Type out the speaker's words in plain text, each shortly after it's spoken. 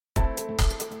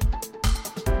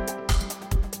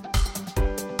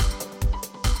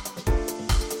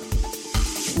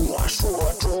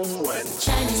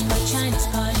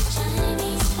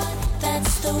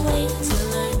the way to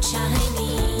learn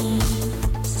Chinese.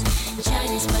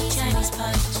 ChinesePod,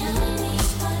 ChinesePod,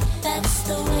 ChinesePod. That's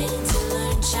the way to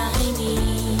learn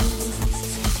Chinese.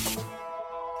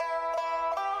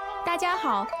 大家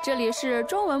好，这里是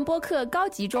中文播客高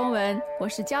级中文，我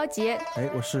是焦杰。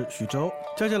我是许周。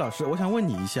焦杰老师，我想问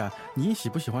你一下，你喜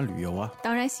不喜欢旅游啊？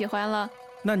当然喜欢了。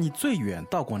那你最远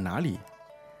到过哪里？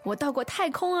我到过太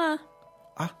空啊。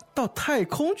啊，到太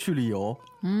空去旅游？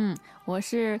我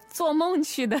是做梦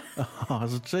去的。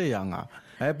是这样啊。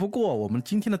不过我们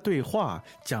今天的对话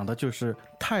讲的就是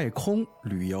太空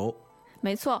旅游。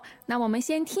没错，那我们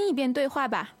先听一遍对话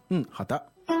吧。好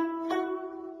的。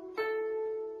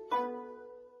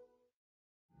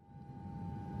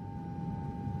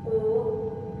5、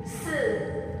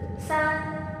4、3、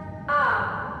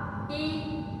2、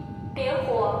1，点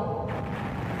火！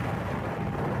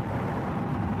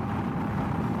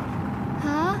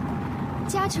啊，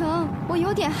嘉诚，我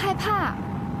有点害怕。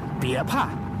别怕，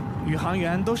宇航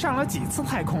员都上了几次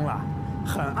太空了，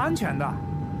很安全的。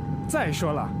再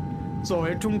说了，作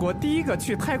为中国第一个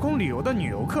去太空旅游的女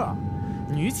游客、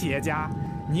女企业家，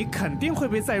你肯定会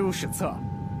被载入史册。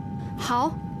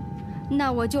好，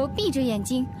那我就闭着眼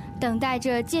睛，等待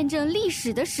着见证历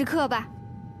史的时刻吧。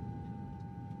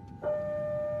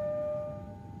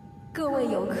各位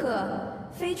游客，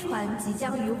飞船即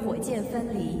将与火箭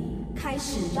分离，开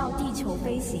始绕地球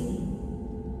飞行。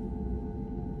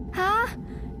啊，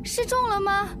失重了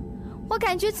吗？我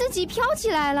感觉自己飘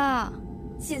起来了。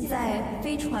现在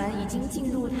飞船已经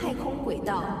进入太空轨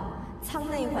道，舱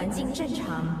内环境正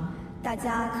常，大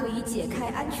家可以解开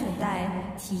安全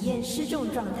带，体验失重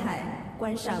状态，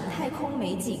观赏太空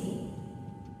美景。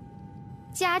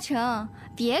嘉诚，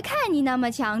别看你那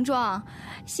么强壮，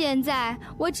现在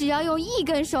我只要用一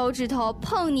根手指头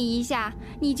碰你一下，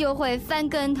你就会翻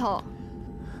跟头。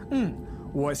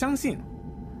我相信。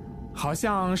好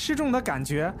像失重的感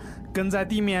觉跟在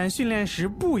地面训练时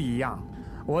不一样，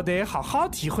我得好好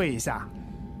体会一下。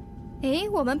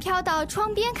我们飘到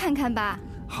窗边看看吧。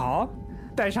好，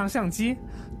带上相机，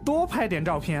多拍点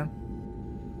照片。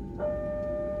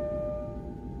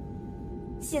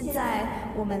现在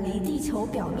我们离地球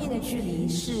表面的距离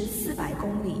是400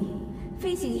公里，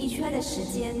飞行一圈的时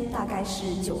间大概是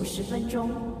90分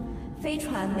钟。飞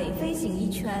船每飞行一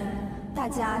圈，大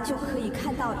家就可以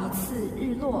看到一次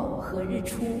日落和日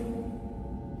出。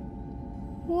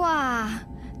哇，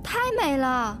太美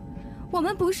了！我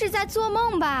们不是在做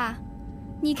梦吧？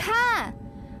你看，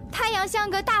太阳像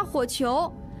个大火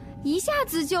球，一下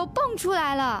子就蹦出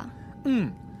来了。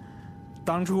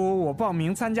当初我报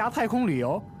名参加太空旅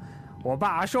游，我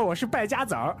爸说我是败家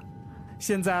子儿，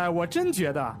现在我真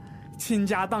觉得倾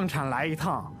家荡产来一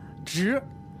趟值。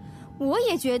我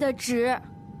也觉得值。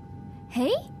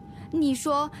你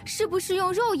说是不是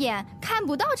用肉眼看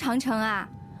不到长城啊？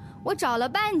我找了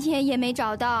半天也没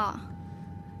找到。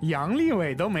杨利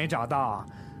伟都没找到，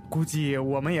估计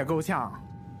我们也够呛。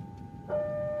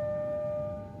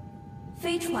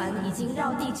飞船已经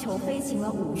绕地球飞行了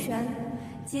5圈，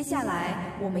接下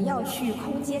来我们要去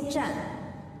空间站。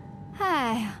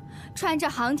哎呀，穿着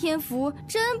航天服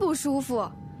真不舒服，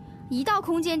一到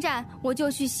空间站我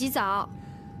就去洗澡。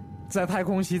在太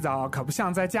空洗澡可不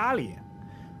像在家里，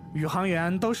宇航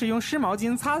员都是用湿毛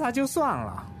巾擦擦就算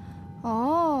了。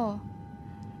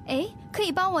可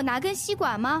以帮我拿根吸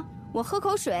管吗？我喝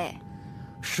口水。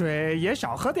水也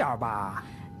少喝点吧。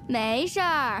没事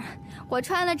儿，我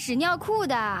穿了纸尿裤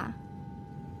的。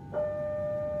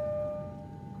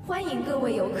欢迎各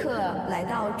位游客来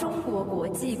到中国国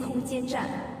际空间站。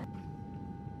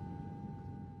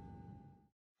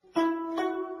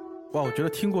哇，我觉得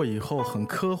听过以后很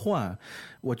科幻，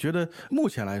我觉得目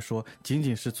前来说仅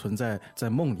仅是存在在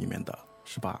梦里面的，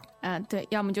是吧？对，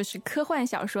要么就是科幻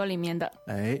小说里面的。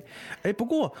不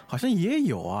过好像也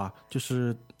有啊，就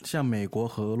是像美国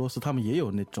和俄罗斯他们也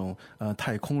有那种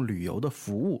太空旅游的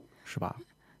服务，是吧？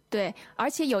对，而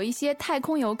且有一些太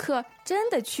空游客真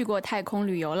的去过太空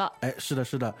旅游了。是的，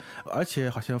是的，而且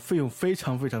好像费用非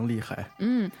常非常厉害。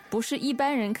不是一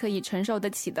般人可以承受得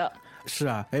起的。是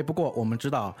啊，不过我们知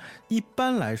道，一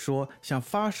般来说，像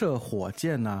发射火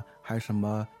箭呢，还有什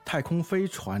么太空飞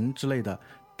船之类的，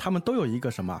他们都有一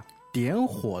个什么点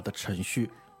火的程序。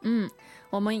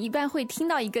我们一般会听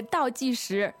到一个倒计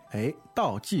时。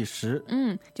倒计时。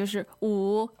就是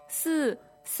5、4、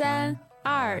3、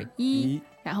2、1，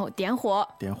然后点火。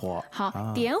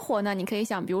好，点火呢，你可以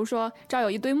想，比如说这儿有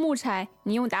一堆木柴，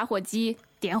你用打火机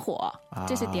点火，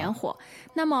这是点火。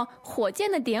那么火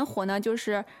箭的点火呢，就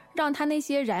是让它那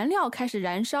些燃料开始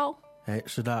燃烧。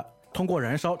是的，通过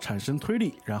燃烧产生推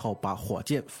力，然后把火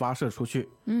箭发射出去。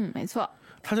没错。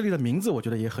它这里的名字我觉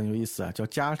得也很有意思啊，叫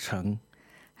加成。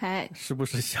哎，是不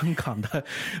是香港的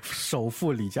首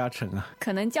富李嘉诚啊？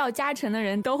可能叫嘉诚的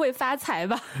人都会发财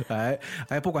吧。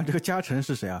哎，不管这个嘉诚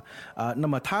是谁啊，那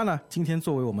么他呢，今天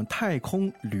作为我们太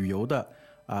空旅游的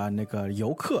那个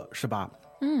游客是吧？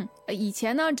以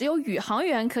前呢只有宇航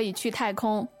员可以去太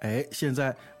空，哎，现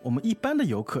在我们一般的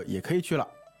游客也可以去了。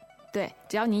对，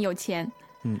只要你有钱。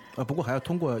不过还要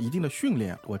通过一定的训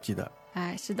练，我记得。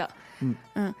哎，是的。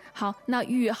好，那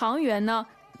宇航员呢？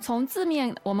从字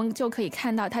面我们就可以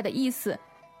看到它的意思，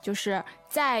就是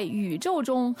在宇宙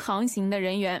中航行的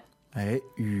人员。哎，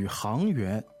宇航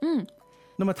员。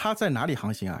那么他在哪里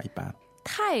航行啊？一般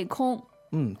太空。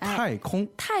太空。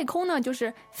太空呢，就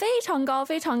是非常高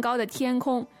非常高的天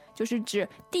空，就是指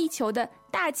地球的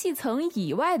大气层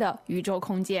以外的宇宙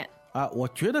空间。我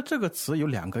觉得这个词有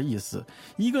2个意思，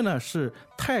一个呢是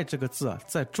太这个字啊，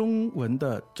在中文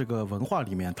的这个文化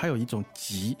里面，它有一种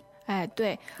极。哎，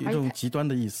对，一种极端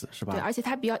的意思是吧？对，而且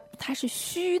它是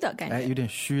虚的感觉，有点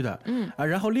虚的。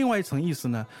然后另外一层意思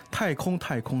呢，太空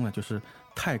呢，就是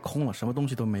太空了，什么东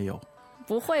西都没有。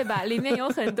不会吧？里面有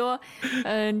很多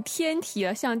天体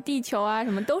啊，像地球啊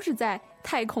什么都是在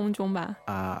太空中吧？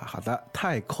好的，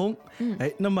太空。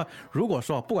那么如果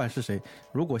说不管是谁，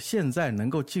如果现在能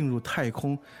够进入太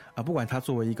空不管他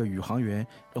作为一个宇航员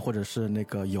或者是那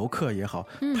个游客也好，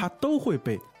他都会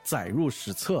被载入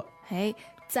史册。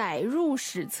载入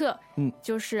史册，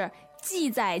就是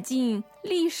记载进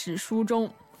历史书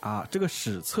中。这个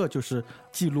史册就是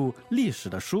记录历史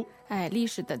的书。历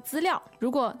史的资料，如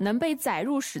果能被载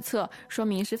入史册，说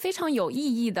明是非常有意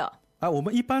义的。我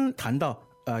们一般谈到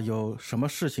有什么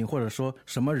事情或者说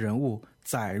什么人物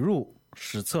载入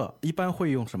史册，一般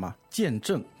会用什么见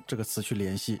证这个词去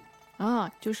联系。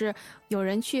就是有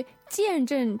人去见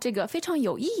证这个非常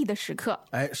有意义的时刻。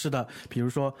是的，比如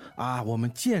说我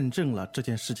们见证了这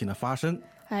件事情的发生。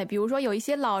比如说有一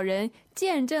些老人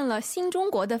见证了新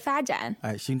中国的发展，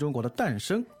新中国的诞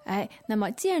生。那么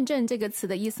见证这个词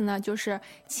的意思呢，就是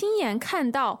亲眼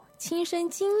看到、亲身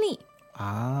经历。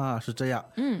是这样。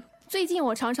最近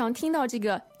我常常听到这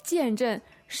个见证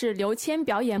是刘谦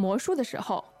表演魔术的时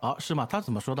候。是吗？他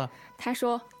怎么说的？他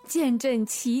说见证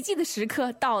奇迹的时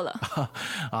刻到了。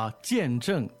见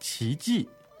证奇迹。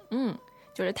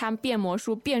就是他变魔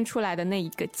术变出来的那一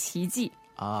个奇迹。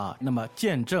那么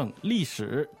见证历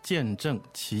史，见证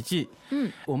奇迹。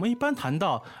我们一般谈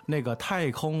到那个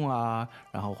太空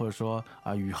然后或者说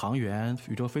宇航员、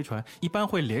宇宙飞船，一般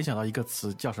会联想到一个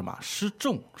词叫什么？失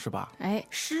重，是吧？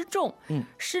失重。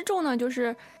失重呢，就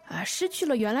是失去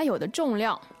了原来有的重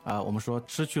量。我们说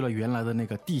失去了原来的那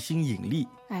个地心引力。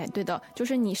对的，就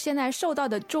是你现在受到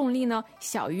的重力呢，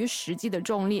小于实际的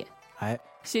重力。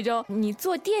徐州，你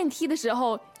坐电梯的时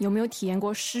候有没有体验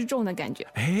过失重的感觉？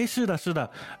是的。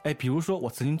比如说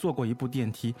我曾经坐过一部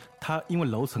电梯，它因为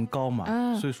楼层高嘛，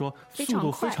所以说速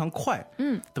度非常快。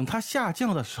等它下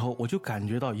降的时候，我就感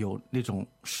觉到有那种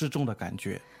失重的感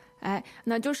觉。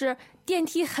那就是电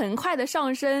梯很快的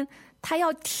上升，它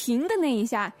要停的那一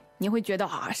下，你会觉得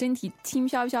身体轻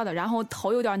飘飘的，然后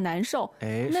头有点难受。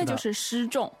那就是失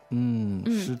重。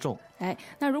失重。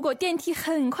那如果电梯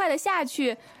很快的下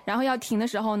去，然后要停的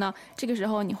时候呢，这个时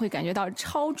候你会感觉到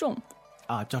超重。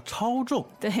叫超重。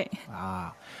对。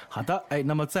好的。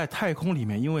那么在太空里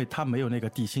面，因为它没有那个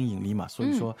地心引力嘛，所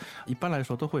以说一般来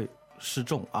说都会失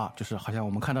重就是好像我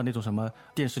们看到那种什么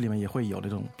电视里面也会有那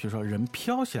种，比如说人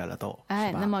飘起来了都。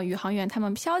那么宇航员他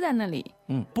们飘在那里。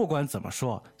不管怎么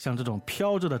说，像这种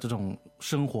飘着的这种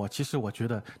生活，其实我觉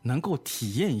得能够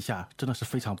体验一下，真的是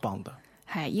非常棒的。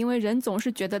因为人总是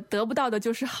觉得得不到的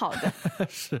就是好的。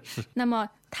是。那么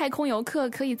太空游客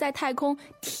可以在太空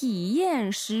体验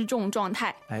失重状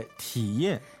态。体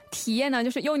验呢，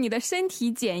就是用你的身体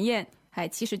检验。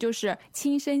其实就是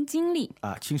亲身经历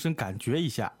亲身感觉一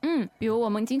下。比如我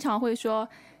们经常会说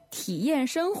体验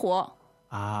生活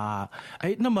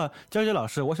那么娇娇老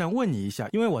师，我想问你一下，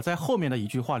因为我在后面的一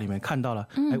句话里面看到了，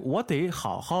我得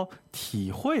好好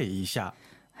体会一下。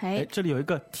这里有一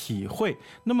个体会，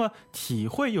那么体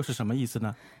会又是什么意思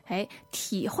呢？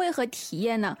体会和体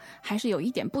验呢还是有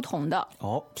一点不同的。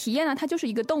体验呢它就是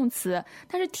一个动词，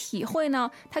但是体会呢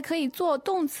它可以做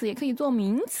动词也可以做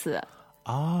名词。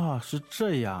是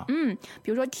这样。比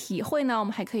如说体会呢，我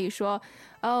们还可以说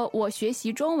我学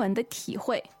习中文的体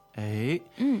会。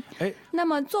那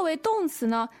么作为动词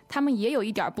呢，它们也有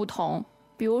一点不同。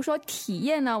比如说体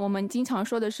验呢，我们经常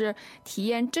说的是体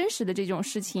验真实的这种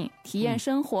事情，体验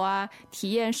生活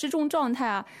体验失重状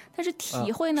态但是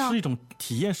体会呢，是一种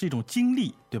体验，是一种经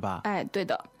历，对吧？对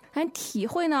的。体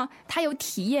会呢，它有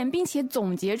体验并且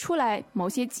总结出来某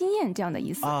些经验这样的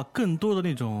意思更多的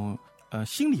那种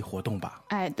心理活动吧。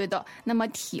哎，对的。那么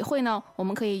体会呢，我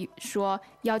们可以说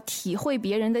要体会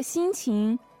别人的心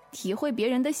情，体会别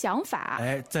人的想法。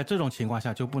哎，在这种情况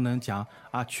下就不能讲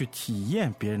啊去体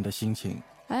验别人的心情。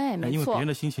哎，没错，因为别人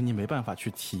的心情你没办法去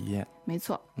体验。没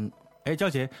错。哎，娇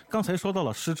姐，刚才说到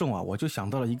了失重啊，我就想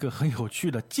到了一个很有趣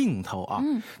的镜头啊，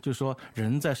就是说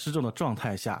人在失重的状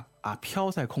态下啊，飘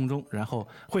在空中，然后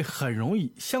会很容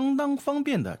易、相当方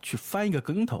便的去翻一个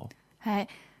跟头。哎，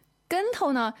跟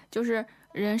头呢，就是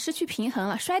人失去平衡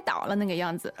了，摔倒了那个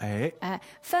样子。哎，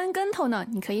翻跟头呢，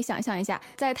你可以想象一下，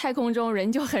在太空中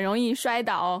人就很容易摔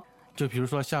倒。就比如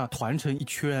说像团成一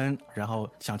圈，然后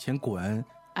向前滚。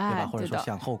对吧？或者说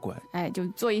向后滚，就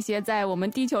做一些在我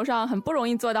们地球上很不容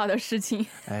易做到的事情。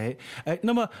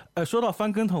那么说到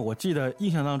翻跟头，我记得印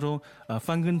象当中，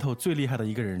翻跟头最厉害的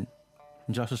一个人，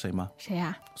你知道是谁吗？谁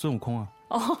呀？孙悟空啊！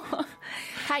哦，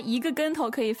他一个跟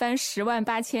头可以翻10万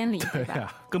8千里，对吧？对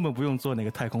啊，根本不用坐那个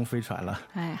太空飞船了。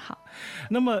好。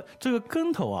那么这个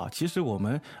跟头啊，其实我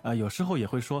们有时候也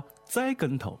会说栽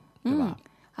跟头，对吧？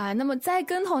那么栽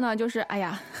跟头呢，就是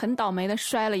很倒霉的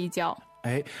摔了一跤。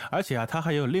而且啊，它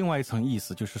还有另外一层意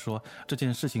思，就是说这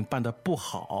件事情办得不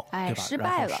好，对吧？失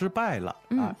败了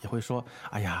也会说，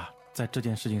在这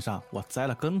件事情上我栽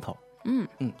了跟头。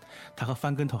它和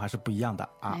翻跟头还是不一样的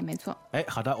啊。没错。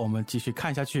好的，我们继续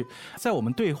看下去。在我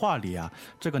们对话里啊，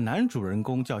这个男主人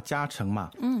公叫嘉诚嘛，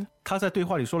他在对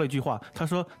话里说了一句话，他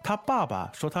说他爸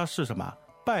爸说他是什么？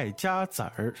败家子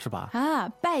儿，是吧？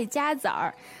败家子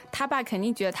儿，他爸肯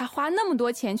定觉得他花那么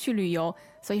多钱去旅游，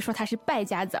所以说他是败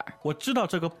家子儿。我知道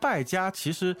这个败家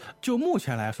其实就目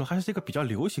前来说还是一个比较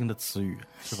流行的词语，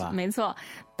是吧？没错，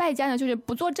败家呢就是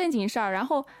不做正经事儿，然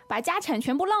后把家产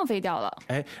全部浪费掉了。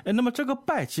那么这个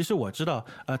败其实我知道，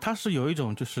它是有一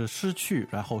种就是失去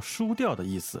然后输掉的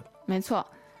意思。没错，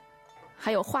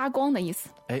还有花光的意思。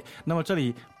那么这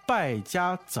里败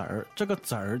家子儿，这个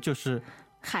子儿就是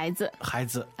孩子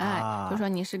就说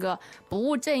你是个不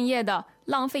务正业的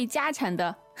浪费家产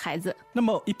的孩子。那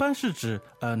么一般是指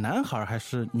男孩还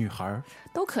是女孩？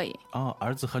都可以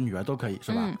儿子和女儿都可以，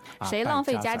是吧？谁浪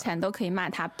费家产都可以骂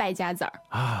他败家子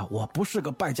儿我不是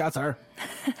个败家子儿。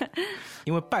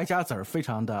因为败家子儿非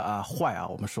常的坏啊，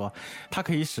我们说它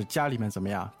可以使家里面怎么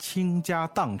样倾家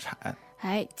荡产。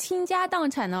倾家荡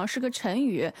产呢是个成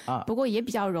语不过也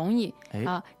比较容易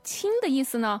倾的意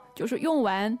思呢就是用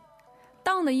完，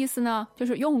荡的意思呢就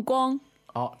是用光。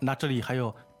那这里还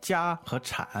有家和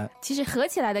产，其实合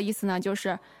起来的意思呢就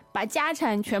是把家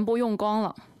产全部用光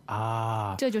了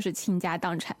这就是倾家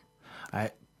荡产。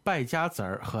败家子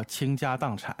儿和倾家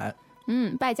荡产。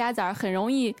败家子儿很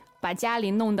容易把家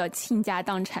里弄得倾家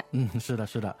荡产。是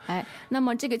的。那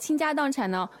么这个倾家荡产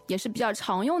呢也是比较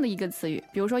常用的一个词语，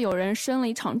比如说有人生了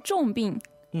一场重病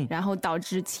然后导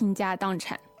致倾家荡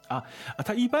产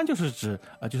它一般就是指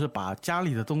就是把家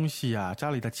里的东西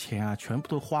家里的钱全部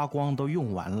都花光，都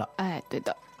用完了。对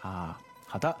的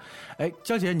好的。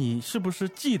娇姐，你是不是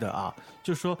记得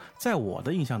就是说在我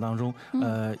的印象当中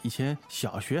以前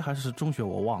小学还是中学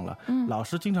我忘了老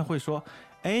师经常会说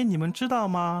你们知道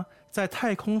吗，在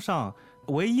太空上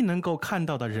唯一能够看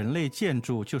到的人类建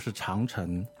筑就是长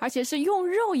城，而且是用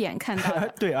肉眼看到的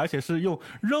对，而且是用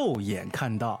肉眼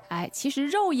看到。其实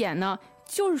肉眼呢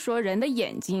就是说人的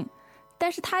眼睛，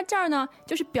但是他这儿呢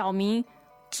就是表明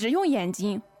只用眼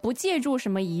睛，不借助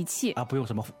什么仪器不用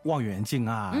什么望远镜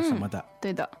什么的。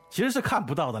对的，其实是看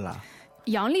不到的啦。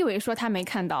杨利伟说他没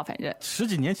看到，反正10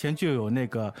几年前就有那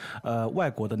个外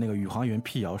国的那个宇航员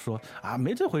辟谣说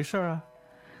没这回事啊。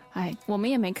我们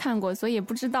也没看过，所以也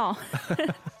不知道。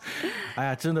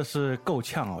真的是够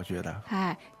呛我觉得。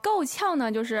够呛呢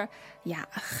就是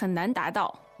很难达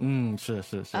到。是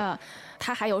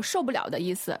它还有受不了的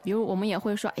意思，比如我们也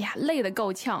会说累得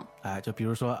够呛。就比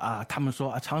如说他们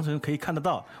说长城可以看得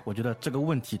到，我觉得这个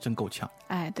问题真够呛。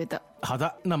对的。好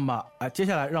的，那么接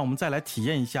下来让我们再来体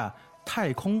验一下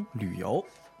太空旅游，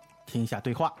听一下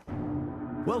对话。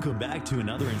 Welcome back to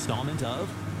another installment of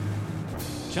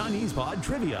ChinesePod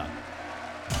Trivia.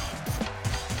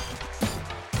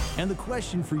 And the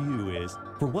question for you is,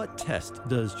 for what test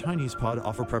does ChinesePod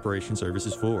offer preparation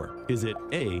services for? Is it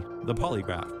A, the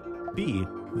polygraph, B,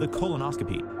 the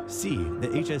colonoscopy, C, the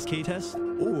HSK test,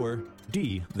 or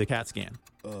D, the CAT scan?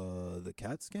 The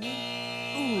CAT scan?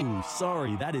 Ooh,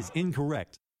 sorry, that is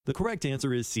incorrect. The correct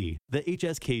answer is C, the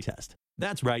HSK test.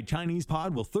 That's right,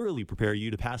 ChinesePod will thoroughly prepare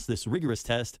you to pass this rigorous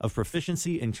test of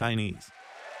proficiency in Chinese.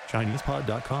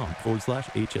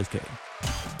 ChinesePod.com/HSK.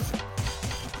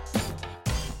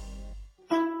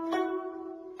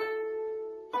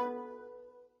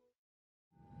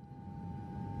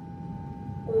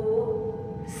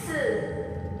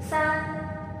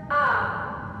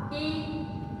 5、4、3、2、1。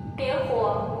点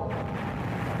火。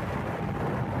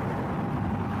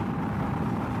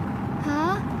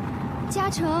啊，嘉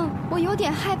诚，我有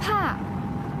点害怕。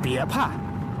别怕，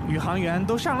宇航员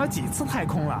都上了几次太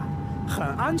空了，很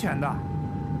安全的。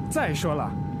再说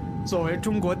了，作为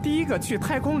中国第一个去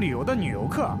太空旅游的女游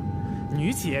客，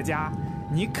女企业家，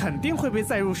你肯定会被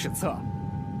载入史册。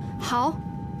好，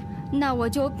那我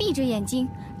就闭着眼睛，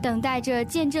等待着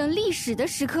见证历史的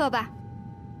时刻吧。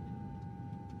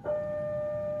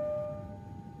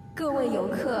各位游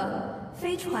客，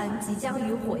飞船即将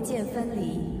与火箭分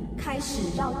离，开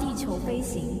始绕地球飞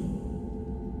行。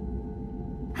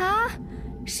啊，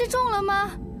失重了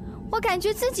吗？我感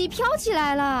觉自己飘起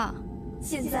来了。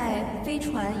现在飞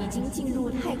船已经进入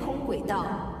太空轨道，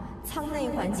舱内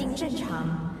环境正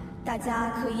常，大家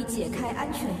可以解开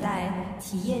安全带，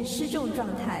体验失重状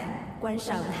态，观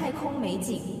赏太空美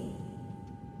景。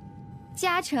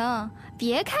嘉诚，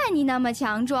别看你那么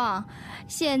强壮，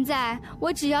现在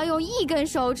我只要用一根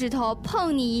手指头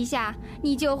碰你一下，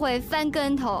你就会翻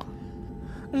跟头。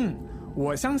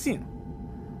我相信。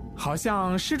好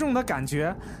像失重的感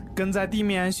觉跟在地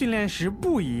面训练时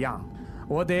不一样，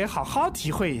我得好好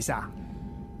体会一下。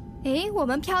我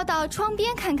们飘到窗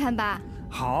边看看吧。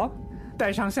好，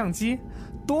带上相机，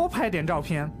多拍点照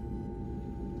片。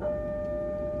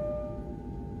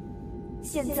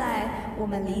现在我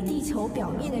们离地球表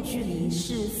面的距离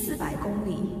是400公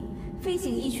里，飞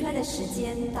行一圈的时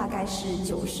间大概是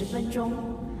90分钟。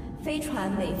飞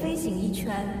船每飞行一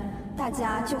圈，大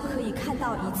家就可以看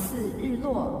到一次日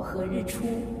落和日出。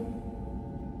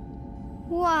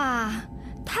哇，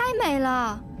太美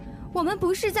了！我们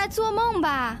不是在做梦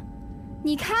吧？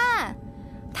你看，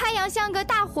太阳像个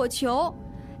大火球，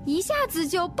一下子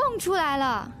就蹦出来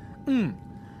了。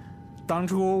当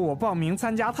初我报名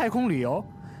参加太空旅游，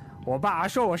我爸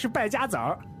说我是败家子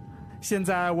儿，现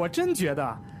在我真觉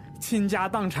得倾家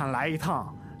荡产来一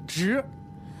趟值。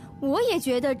我也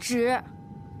觉得值。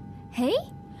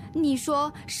你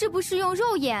说是不是用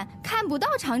肉眼看不到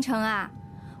长城啊？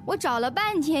我找了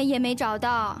半天也没找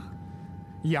到。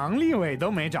杨利伟都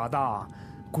没找到，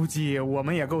估计我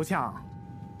们也够呛。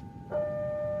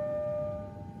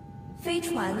飞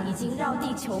船已经绕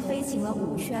地球飞行了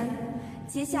5圈，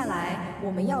接下来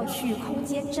我们要去空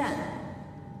间站。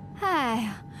哎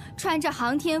呀，穿着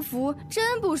航天服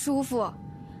真不舒服，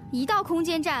一到空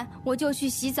间站我就去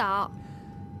洗澡。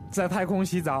在太空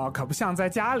洗澡可不像在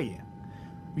家里，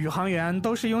宇航员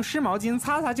都是用湿毛巾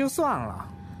擦擦就算了。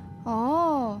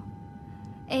哦，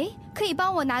可以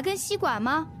帮我拿根吸管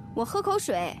吗？我喝口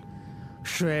水。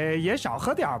水也少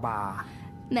喝点吧。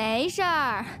没事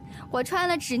儿，我穿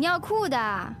了纸尿裤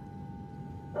的。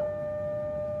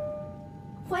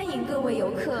欢迎各位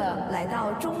游客来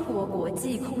到中国国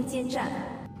际空间站。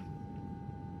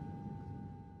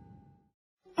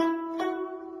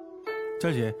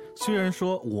娇姐，虽然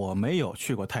说我没有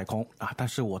去过太空啊，但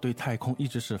是我对太空一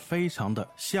直是非常的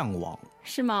向往。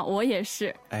是吗？我也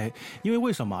是。因为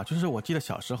为什么？就是我记得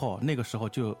小时候那个时候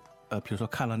就比如说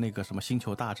看了那个什么星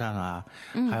球大战啊，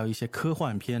还有一些科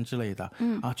幻片之类的，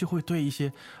就会对一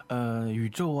些宇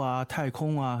宙啊、太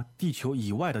空啊、地球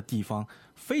以外的地方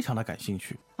非常的感兴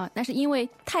趣啊。但是因为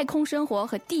太空生活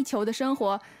和地球的生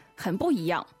活很不一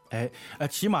样。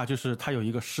起码就是它有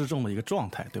一个失重的一个状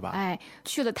态，对吧？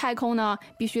去了太空呢，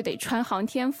必须得穿航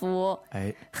天服，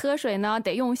喝水呢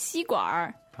得用吸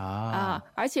管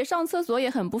而且上厕所也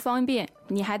很不方便，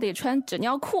你还得穿纸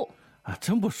尿裤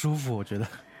真不舒服，我觉得。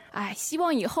希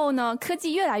望以后呢，科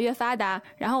技越来越发达，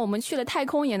然后我们去了太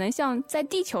空也能像在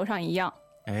地球上一样。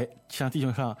像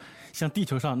地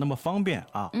球上那么方便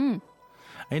啊。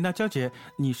那娇姐，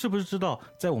你是不是知道，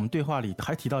在我们对话里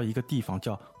还提到一个地方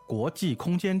叫国际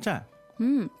空间站？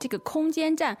这个空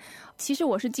间站，其实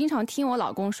我是经常听我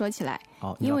老公说起来，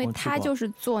因为他就是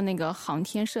做那个航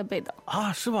天设备的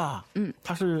是吧？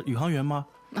他是宇航员吗？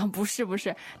不是，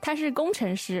他是工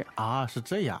程师是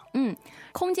这样。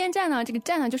空间站呢，这个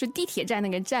站呢就是地铁站那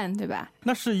个站，对吧？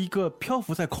那是一个漂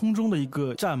浮在空中的一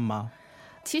个站吗？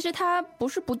其实它不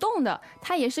是不动的，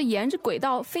它也是沿着轨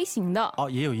道飞行的。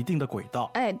也有一定的轨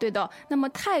道。对的。那么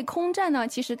太空站呢，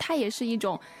其实它也是一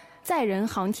种载人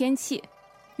航天器，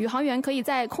宇航员可以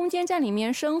在空间站里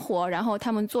面生活，然后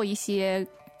他们做一些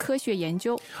科学研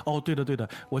究。对的，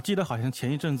我记得好像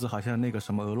前一阵子好像那个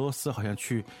什么俄罗斯好像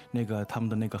去那个他们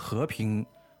的那个和平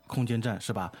空间站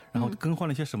是吧？然后更换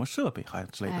了一些什么设备好像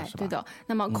之类的是吧？对的。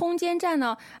那么空间站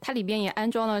呢，它里边也安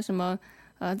装了什么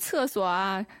厕所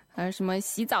啊，什么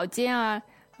洗澡间啊，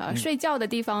睡觉的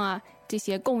地方啊，这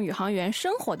些供宇航员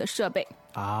生活的设备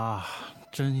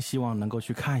真希望能够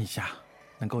去看一下，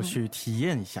能够去体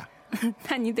验一下。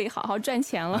那你得好好赚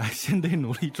钱了。先得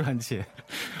努力赚钱。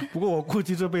不过我估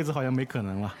计这辈子好像没可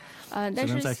能了。但是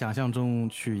只能在想象中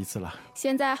去一次了。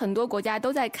现在很多国家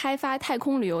都在开发太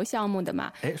空旅游项目的嘛，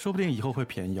说不定以后会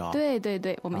便宜哦。对对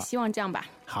对，我们希望这样吧。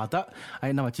好的，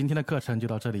那么今天的课程就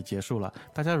到这里结束了。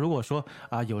大家如果说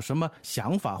有什么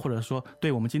想法，或者说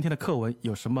对我们今天的课文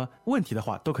有什么问题的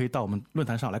话，都可以到我们论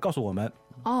坛上来告诉我们。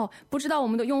不知道我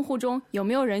们的用户中有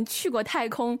没有人去过太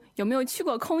空，有没有去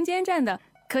过空间站的，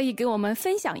可以给我们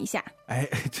分享一下。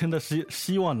真的是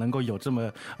希望能够有这么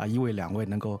一位两位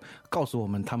能够告诉我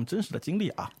们他们真实的经历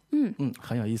啊。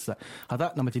很有意思。好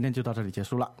的，那么今天就到这里结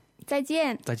束了。再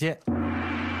见。再见。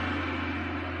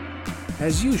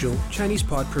As usual,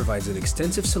 ChinesePod provides an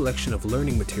extensive selection of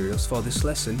learning materials for this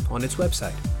lesson on its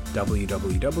website,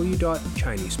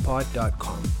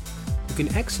 www.chinesepod.com. You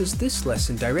can access this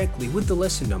lesson directly with the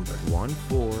lesson number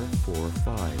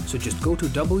 1445. So just go to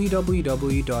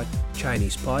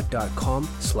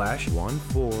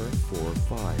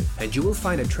www.chinesepod.com/1445 and you will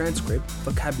find a transcript,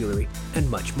 vocabulary, and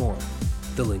much more.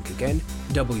 The link again,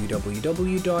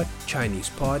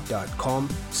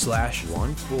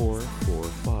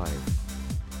 www.chinesepod.com/1445.